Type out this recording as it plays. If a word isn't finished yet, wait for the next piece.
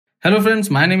Hello friends,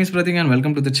 my name is Pratik and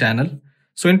welcome to the channel.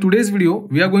 So in today's video,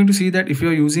 we are going to see that if you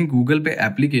are using Google Pay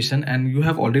application and you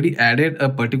have already added a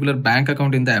particular bank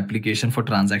account in the application for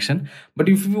transaction, but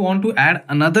if you want to add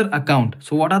another account,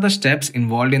 so what are the steps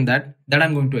involved in that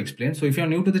I'm going to explain. So if you are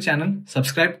new to the channel,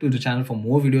 subscribe to the channel for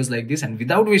more videos like this, and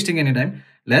without wasting any time,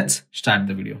 let's start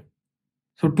the video.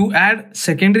 So to add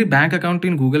secondary bank account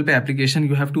in Google Pay application,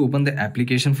 you have to open the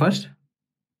application first.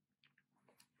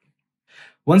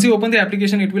 Once you open the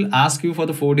application, it will ask you for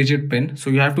the 4-digit PIN. So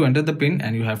you have to enter the PIN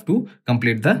and you have to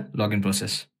complete the login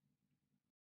process.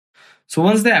 So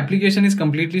once the application is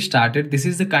completely started, this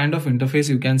is the kind of interface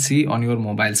you can see on your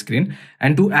mobile screen.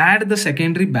 And to add the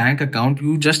secondary bank account,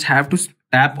 you just have to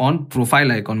tap on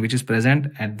profile icon, which is present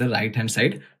at the right hand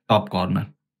side top corner.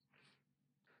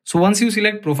 So once you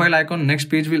select profile icon, next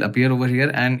page will appear over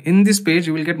here, and in this page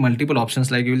you will get multiple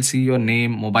options, like you will see your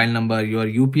name, mobile number, your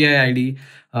UPI ID,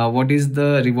 what is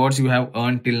the rewards you have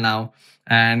earned till now,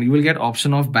 and you will get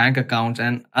option of bank accounts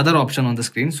and other option on the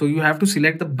screen. So you have to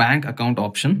select the bank account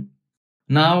option.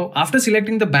 Now after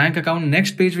selecting the bank account,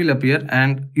 next page will appear,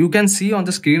 and you can see on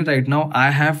the screen right now I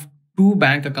have two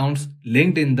bank accounts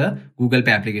linked in the Google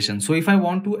Pay application. So if I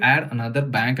want to add another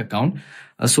bank account,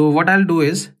 so what I'll do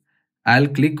is I'll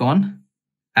click on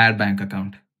add bank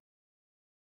account.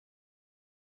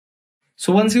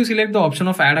 So once you select the option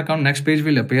of add account, next page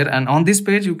will appear, and on this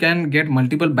page you can get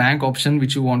multiple bank option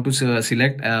which you want to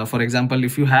select. For example,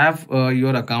 if you have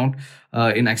your account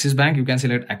in Axis Bank, you can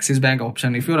select Axis Bank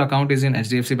option. If your account is in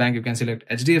HDFC Bank, you can select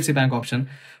HDFC Bank option.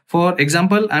 For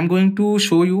example, I'm going to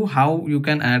show you how you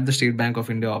can add the State Bank of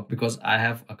India because I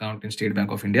have account in State Bank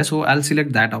of India. So I'll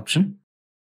select that option.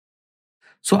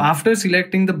 So after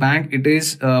selecting the bank, it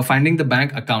is finding the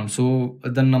bank account. So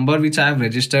the number which I have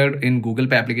registered in Google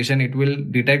Pay application, it will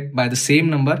detect by the same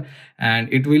number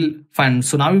and it will find.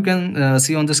 So now you can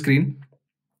see on the screen,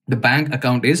 the bank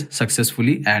account is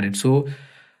successfully added. So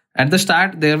at the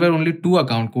start, there were only two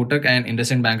accounts, Kotak and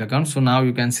IndusInd Bank accounts. So now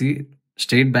you can see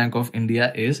State Bank of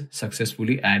India is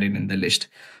successfully added in the list.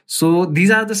 So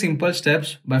these are the simple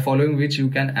steps by following which you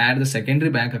can add the secondary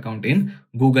bank account in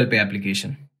Google Pay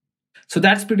application. So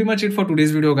that's pretty much it for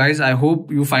today's video, guys. I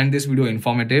hope you find this video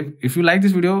informative. If you like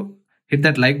this video, hit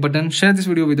that like button, share this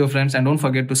video with your friends, and don't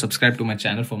forget to subscribe to my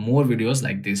channel for more videos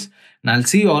like this. And I'll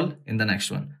see you all in the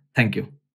next one. Thank you.